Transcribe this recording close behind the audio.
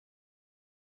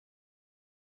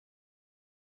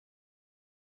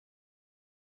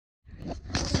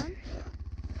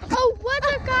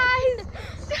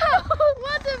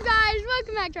guys,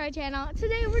 welcome back to our channel.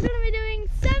 Today we're going to be doing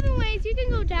 7 ways you can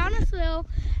go down a hill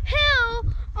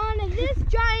on this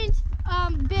giant,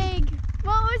 big,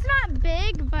 well, it's not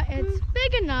big, but it's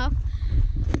big enough.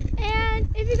 And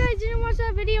if you guys didn't watch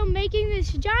that video making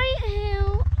this giant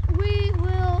hill, we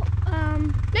will,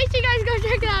 make sure you guys go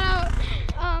check that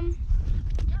out.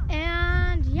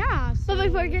 And yeah, so but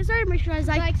before we get started, make sure you guys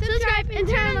like, subscribe, and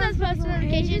turn on those post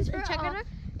notifications, and check out our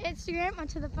Instagram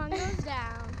until the fun goes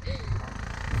down.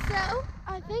 So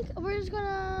I think we're just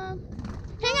gonna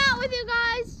hang out with you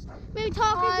guys, maybe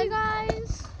talk with you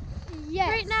guys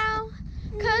right now,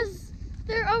 cause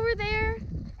they're over there.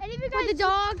 And if you guys, with the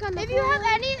dog on the floor. You have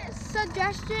any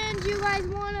suggestions you guys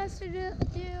want us to do,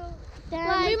 then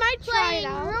like we might try it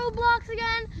out. Roblox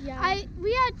again. Yeah.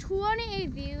 We had 28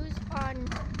 views on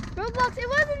Roblox. It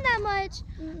wasn't that much,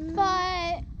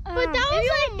 but that was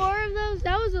like more of those.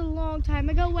 That was a long time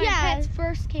ago when pets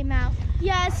first came out.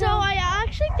 Yeah. So I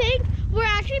actually think we're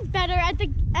actually better at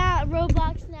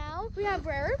Roblox now. We have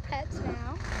rarer pets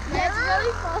now. That's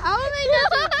really fun. I don't think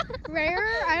that's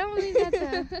rarer. I don't think that's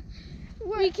a.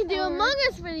 We can do Among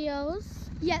Us videos.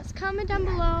 Yes, comment down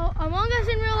below. Among Us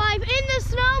in real life, in the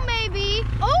snow maybe.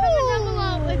 Oh! Comment down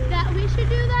below if that we should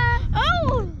do that.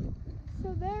 Oh!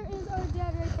 So there is our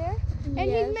dad right there.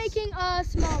 And he's making a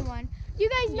small one. You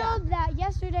guys know that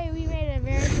yesterday we made a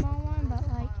very small one, but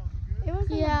like, it wasn't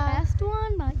the best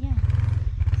one, but yeah.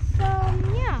 So,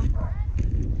 yeah.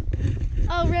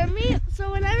 Oh, Remy, so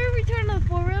whenever we turn the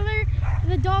four-wheeler,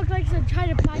 the dog likes to try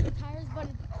to bite the tires, but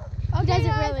it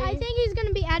doesn't really. I think he's going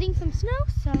to be adding some snow,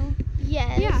 so.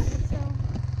 Yes. Yeah, so.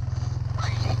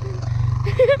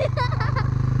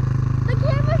 The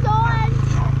camera's on.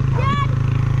 Dad.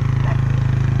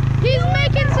 He's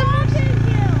making some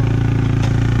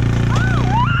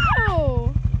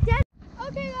Oh! Dad.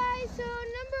 Okay, guys, so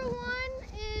number 1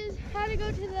 is how to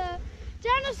go to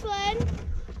down a sled.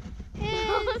 And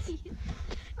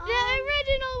the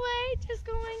original way, just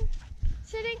going,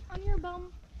 sitting on your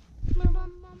bum.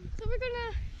 So we're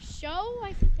gonna show,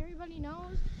 I think everybody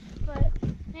knows, but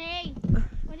hey,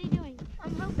 what are you doing?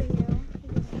 I'm helping you.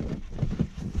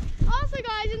 Also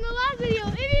guys, in the last video,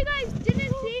 if you guys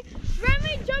didn't see,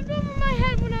 Remy jumped over my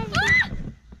head when I was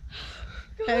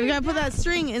Okay, we gotta put that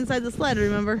string inside the sled,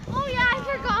 remember? Oh yeah, I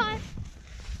forgot.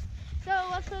 So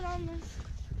let's put on this,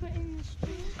 put in the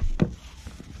string.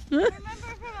 Remember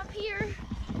from up here.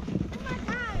 Oh my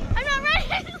god. I'm not ready.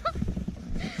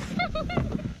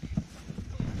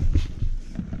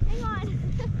 Hang on.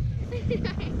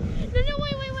 No,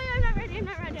 wait, I'm not ready.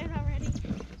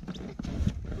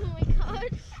 Oh my god.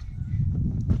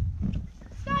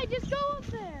 Sky, just go up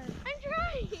there. I'm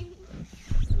trying.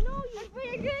 No,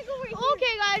 you're gonna go right here.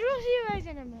 Okay guys, we'll see you guys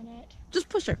in a minute. Just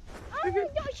push her. Oh no,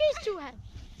 she's too heavy.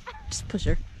 Just push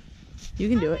her. You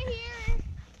can do it. Here.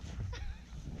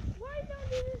 Why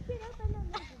don't you just get up and then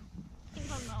I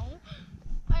don't know.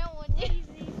 I don't want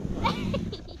easy.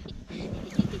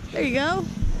 There you go.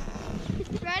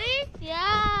 Ready?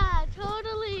 Yeah,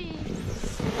 totally.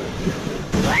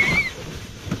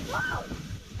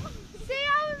 See,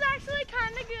 I was actually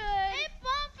kind of good. It's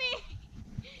bumpy.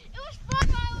 It was fun,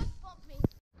 but I was bumpy.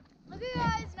 Okay,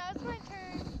 guys, now it's my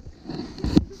turn.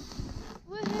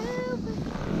 Woohoo!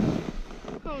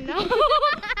 Oh no!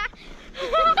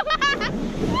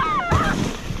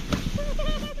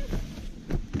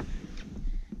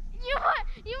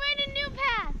 You made a new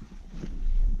path.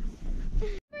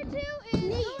 Number 2 is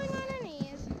going on our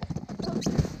knees.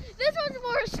 This one's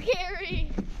more scary.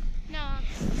 No.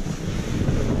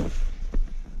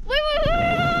 Wait!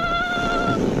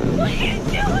 What are you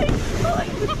doing?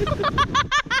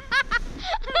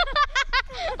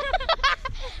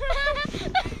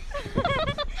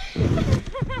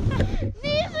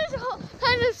 These are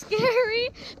kind of scary,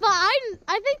 but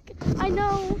I think I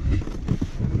know.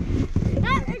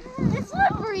 It's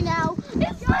slippery now.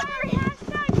 It's slippery.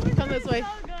 Come this way.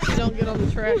 Don't get on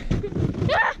the track.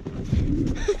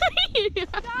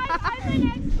 Guys, I'm an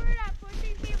expert at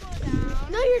pushing people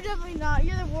down. No, you're definitely not.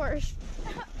 You're the worst.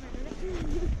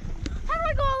 How do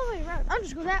I go all the way around? I'll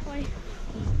just go that way.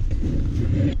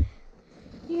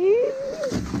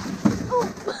 Oh.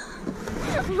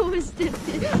 I almost did it.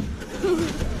 Still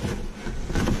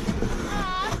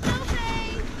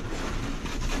safe.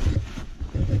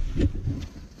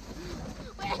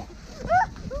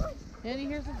 Andy,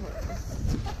 here's the foot.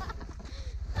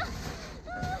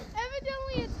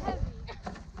 Evidently it's heavy.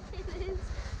 It is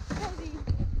heavy.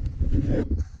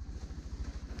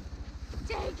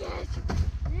 Take it.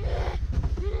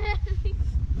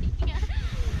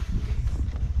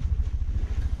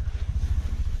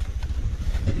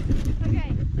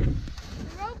 Okay. The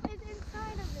rope is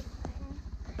inside of this thing.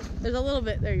 There's a little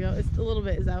bit. There you go. It's a little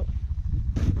bit is out.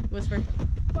 Whisper.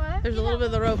 What? There's a little bit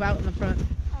of the rope out in the front.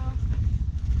 Oh.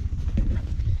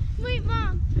 Wait,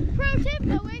 Mom. Pro tip: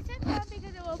 always sit down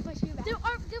because it will push you back.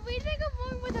 Did we think of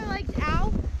going with our legs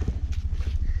out?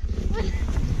 Oh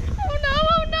no!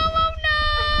 Oh no! Oh no!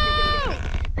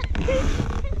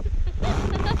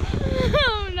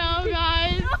 Oh no,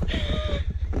 guys!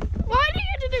 Why do you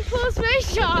have to do close range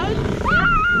shots?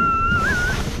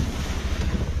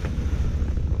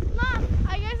 Mom,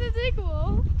 I guess it's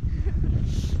equal.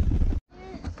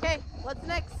 Okay, what's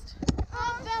next?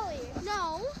 Belly.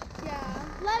 No. Yeah.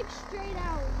 Legs straight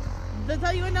out. That's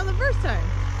how you went down the first time.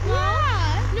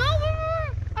 Yeah. No,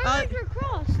 our legs were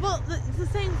crossed. Well, it's the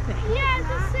same thing. Yeah, it's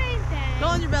the same thing. Go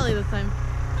on your belly this time.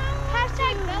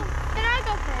 Hashtag belly. Then I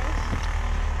go first.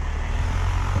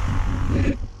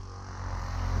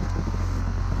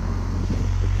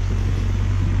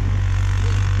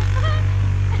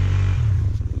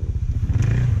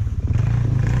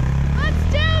 Let's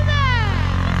do that!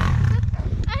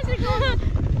 I should go.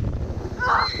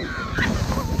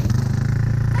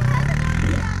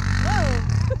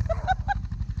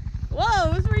 Whoa! Whoa,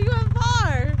 this is where you went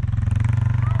far.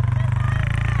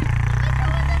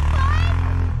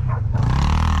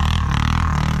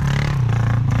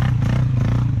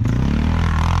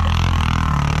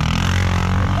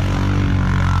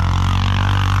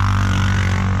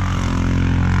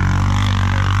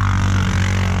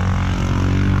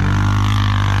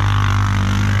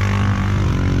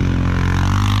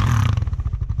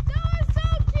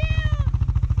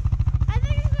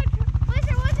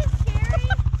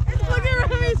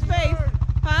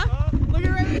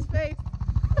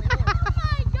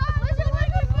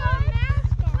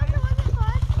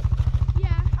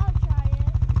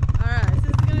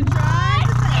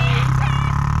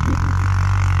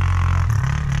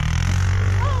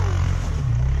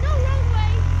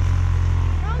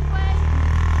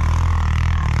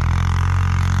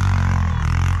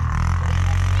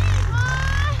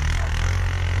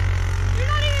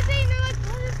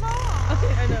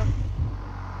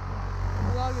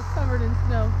 Covered in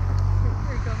snow.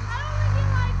 Here he comes. I don't think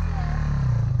he likes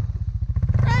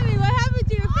it. Remy, what happened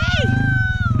to your face?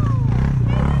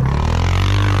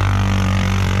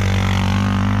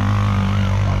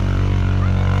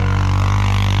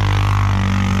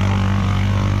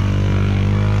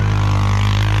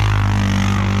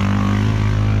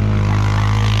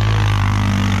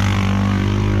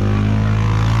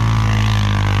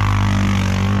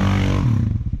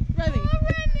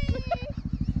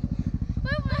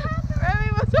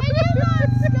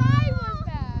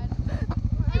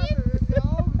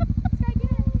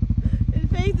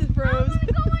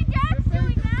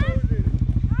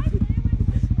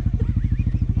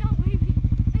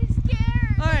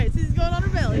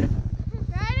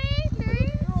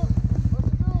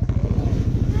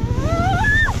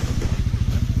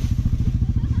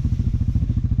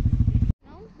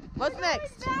 What's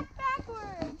next?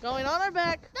 Backwards. Going on our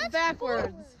back, That's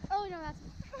backwards. Forward. Oh no, that's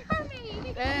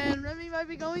Remy. And Remy might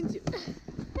be going too.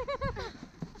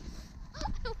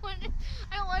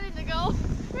 I wanted to go.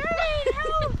 Remy,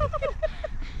 help!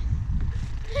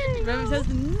 Remy says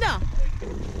no.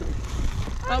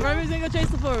 Oh, Remy's gonna go chase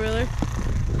the four-wheeler.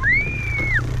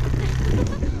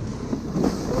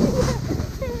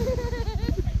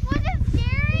 Was it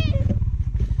scary?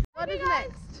 What is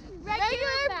next?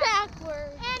 Regular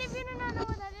backwards. And if you do not know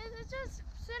what that is, it's just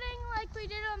sitting like we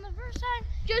did on the first time,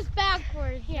 just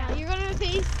backwards. Yeah, you're gonna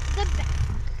face the back.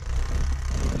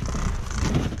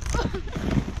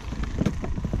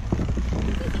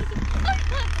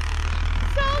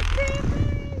 So creepy.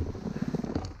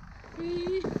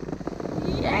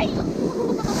 Yay!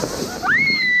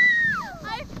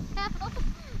 I fell.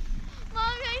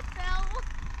 Mom, I fell.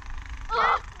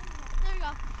 Oh, there we go.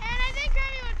 And I think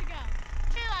Remy wants to go.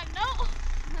 Kayla, no.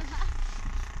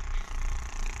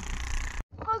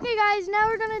 Okay, guys, now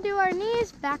we're gonna do our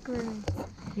knees backwards.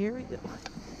 Here we go.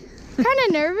 Kind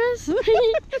of nervous.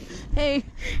 Hey.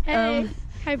 Hey.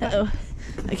 Hi, bud. Uh-oh.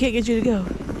 I can't get you to go.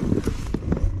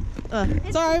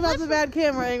 Sorry about the bad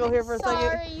camera angle here for a second.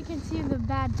 Sorry, you can see the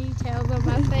bad details of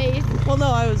my face. Well, no,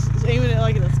 I was aiming it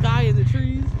like in the sky and the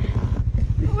trees.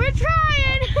 We're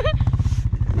trying.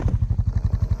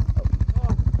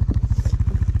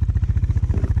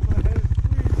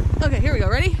 Okay, here we go.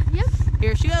 Ready? Yep.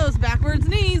 Here she goes. Backwards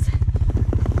knees.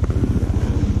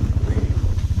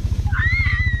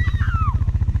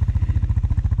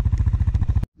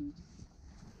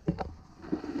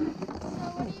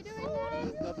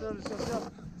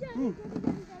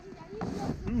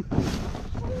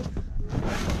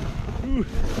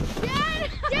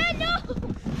 Dad, no!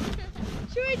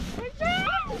 Should we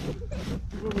turn?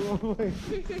 going the wrong way.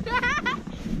 Do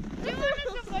you want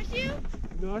us to push you?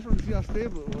 No, I just want to see how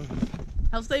stable it was.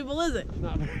 How stable is it?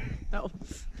 Not very. No.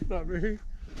 Not very.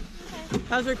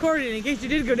 I was recording in case you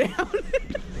did go down.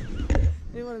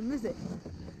 Didn't want to miss it.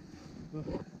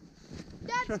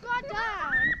 Dad, squat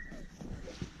down.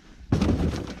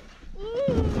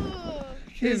 Ooh.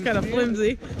 She's kind of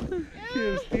flimsy.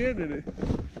 Can't stand in it.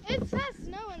 It says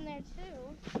snow in there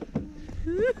too.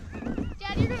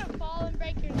 Dad, you're gonna fall and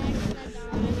break your neck and then die.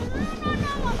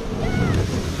 No.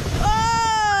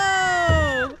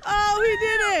 Oh! Oh, he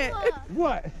did it!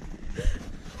 What?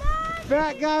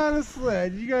 Fat guy on a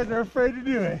sled. You guys are afraid to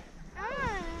do it.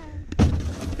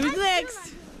 Who's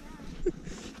next?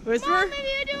 Whisper? Mom, maybe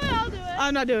you do it, I'll do it.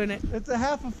 I'm not doing it. It's a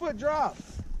half a foot drop.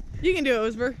 You can do it,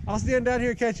 Whisper. I'll stand down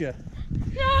here and catch you.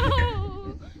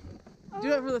 No!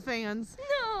 Do it for the fans.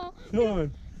 No! Come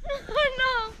on.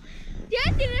 No!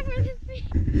 Dad did it for the feet.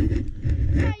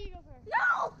 Yeah, you go first.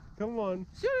 No! Come on.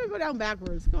 She's gonna go down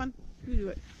backwards. Come on. You do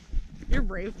it. You're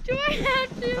brave. Do I have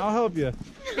to? I'll help you.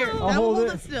 Here, No. now I'll we'll hold hold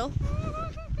it. it still.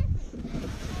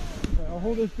 I'll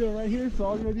hold it still right here, so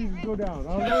all you're gonna do is go down.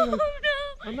 No, I'm no.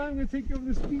 not even gonna take you over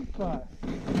the steep spot.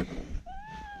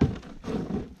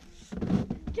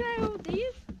 Can I hold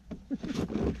these?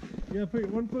 You gotta put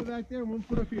one foot back there and one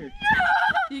foot up here.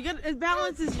 You got it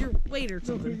balances your weight or No,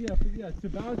 something. yeah, to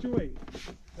balance your weight.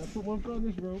 Now put one foot on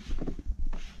this rope.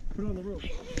 Put it on the rope.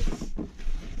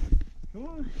 Come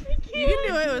on. You can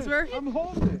do it, Whisper. I'm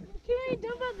holding it. Can I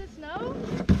dump out the snow?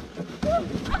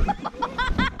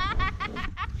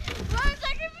 Mom's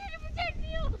like, I'm here to protect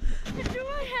you. Do I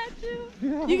have to?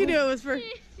 You can do it, Whisper.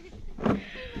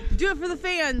 Do it for the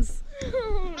fans.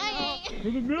 I ain't. For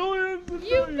the millions and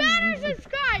You millions. better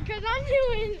subscribe, because I'm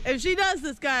doing. If she does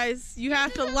this, guys, you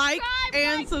have to like Subscribe,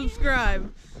 and like,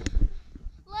 subscribe.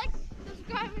 Like,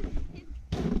 subscribe, and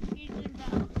hit the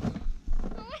bell.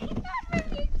 Oh my god, I'm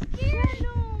getting scared.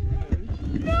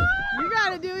 No. You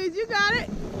got it, Deweys. You got it.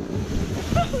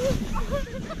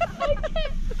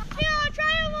 Here, I'll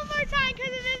try it one more time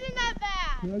because it isn't that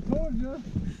bad. I told you.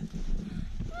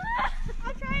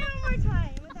 I'll try it one more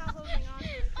time without holding on to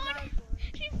it.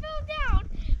 She fell down,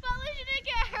 but at least she didn't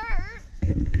get hurt.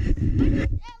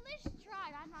 At least she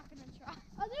tried. I'm not going to try.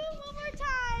 I'll do it one more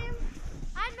time.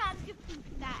 I'm not doing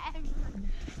that ever.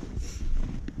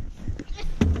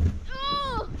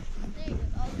 Oh! There you go.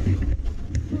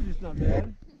 Told you it's not bad.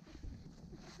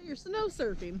 You're snow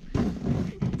surfing.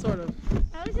 Sort of.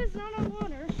 At least it's not on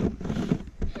water.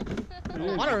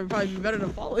 Water would probably be better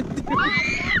than falling.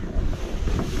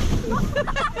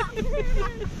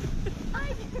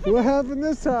 What happened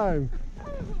this time?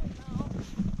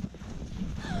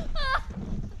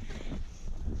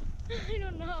 I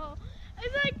don't know.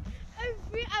 It's like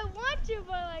I want to,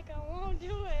 but like I won't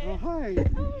do it. Oh, hi.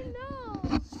 Oh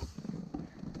no!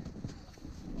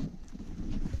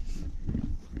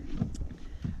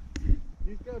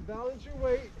 You just gotta balance your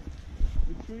weight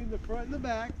between the front and the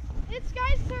back. It's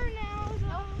Sky's turn now.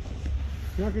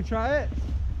 You're not gonna try it?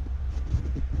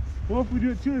 What if we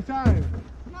do it two at a time?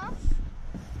 Huh?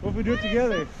 What if we do it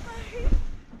together?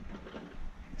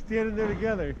 Stand in there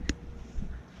together.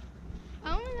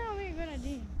 I don't know what we're gonna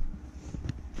do.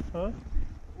 Huh?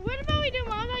 What about we do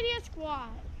Mom's idea squat?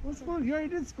 What's fun? You already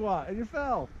did squat and you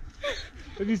fell.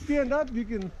 If you stand up, you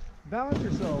can balance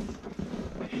yourself.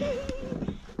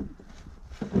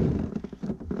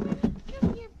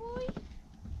 Come here, boy.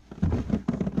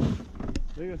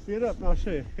 There you go. Stand up. I'll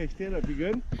show you. Okay, stand up. You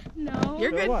good? No.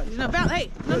 You're So good. what? No,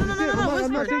 hey. No, I'm not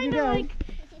Whisper. taking you down.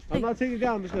 I'm not taking you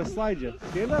down. I'm just gonna slide you.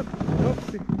 Stand up. Nope.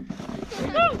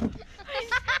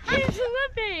 I'm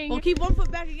slipping. Well, keep one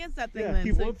foot back against that thing Yeah. then.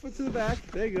 Keep so- one foot to the back.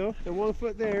 There you go. And one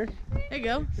foot there. There you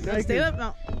go. Now Now you stand can- up.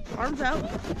 Now, arms out.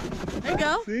 There you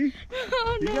go. See?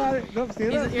 Oh You no. got it. Nope.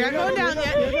 Stand up. You're stand not up, going stand down up,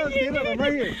 yet. Stand up. Stand up. I'm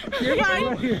right here. You're I'm fine.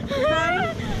 right here. You're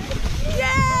fine.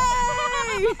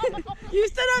 Yay! You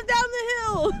stood up down the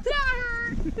hill. That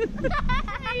hurt.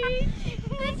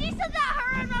 Then she said that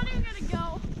hurt. I'm not even gonna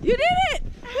go. You did it.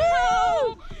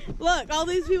 Woo! Look, all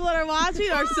these people that are watching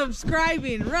are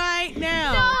subscribing right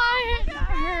now. That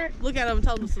hurt. Look at them.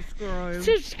 Tell them to subscribe.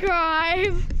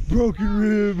 Subscribe. Broken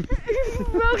rib.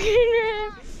 Broken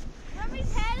rib.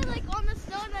 Rummy's head is like on the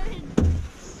stone and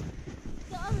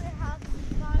the other half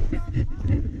is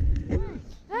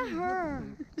that hurt.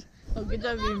 Oh, good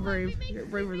job being brave. You're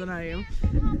braver than I am.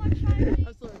 How much time I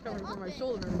was still recovering from my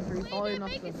shoulder injury falling off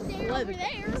the over sled.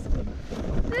 there.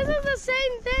 This is the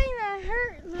same thing that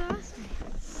hurt last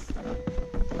time.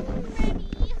 Ready?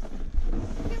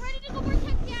 Get ready to go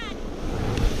protect Dad.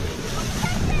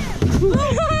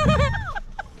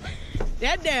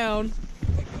 Dad down.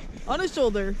 On his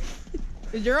shoulder.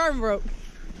 Is your arm broke?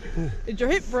 Is your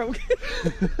hip broke?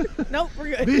 Nope,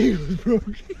 we're good. Me was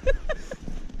broke.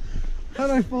 How'd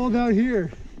I fall down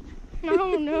here?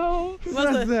 Oh no.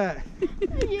 What's that?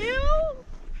 You?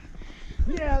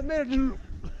 Yeah, man.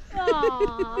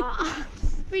 Aww.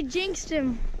 We jinxed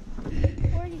him.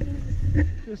 Or he jinxed him.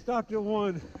 Just stopped at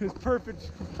one. It's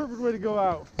perfect way to go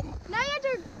out. Now you have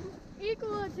to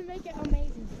equal it to make it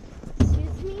amazing.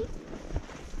 Excuse me?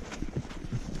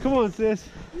 Come on, sis.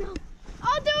 No.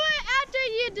 I'll do it after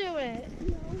you do it.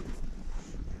 No.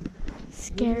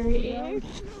 Scary.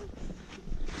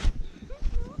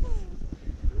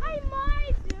 I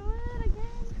might do it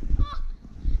again.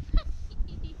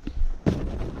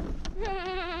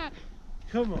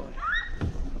 Come on.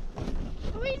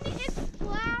 It's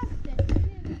plastic. We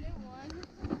need a new one.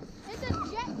 It's a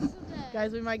jet sled.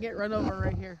 Guys, we might get run over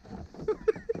right here.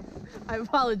 I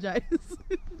apologize.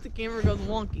 The camera goes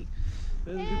wonky.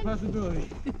 That's a good possibility.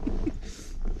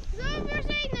 So if you're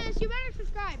saying this, you better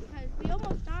subscribe because we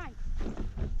almost died.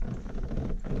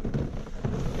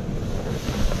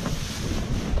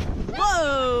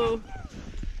 Whoa!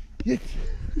 Yes.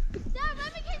 Dad,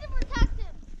 let me kind of protect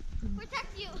him.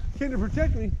 Protect you. Came to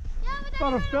protect me. Yeah, but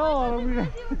Thought I fell on him. you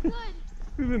were good.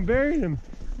 We've been burying him.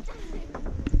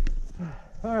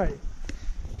 All right.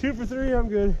 2 for 3, I'm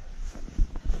good.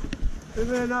 Hasn't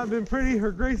that not been pretty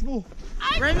or graceful?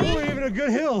 Remy, Or even a good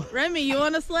hill. Remy, you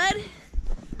on a sled?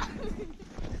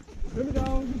 Remy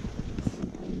dog.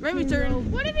 Remy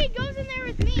turn. What if he goes in there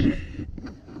with me?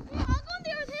 Yeah, I'll go in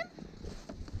there with him.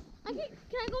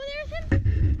 Can I go in there with him?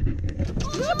 Oh,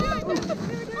 no. Oh,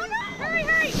 no. Hurry,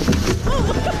 hurry.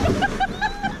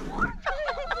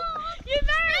 You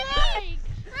better like.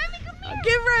 Remy, come here.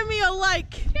 Give Remy a like.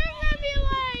 Give Remy a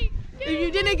like. If you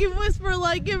didn't give Whisper a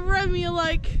like, give Remy a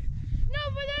like. No,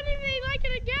 but then if they like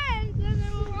it again, then they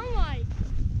will unlike.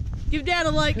 Give Dad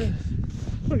a like.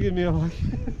 Don't give me a like.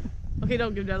 Okay,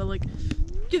 don't give Dad a like.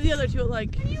 Give the other two a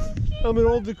like. Are you okay? I'm an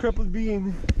old decrepit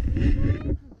being.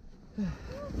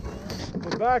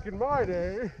 But back in my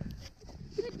day,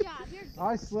 Good job. You're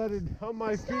I sledded on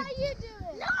my Sky, feet you do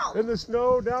it. No. in the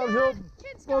snow downhill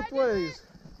Can Sky both do ways. it?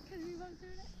 'Cause we went through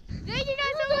it. Thank you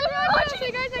guys so much for watching. See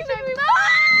you guys next time. Bye.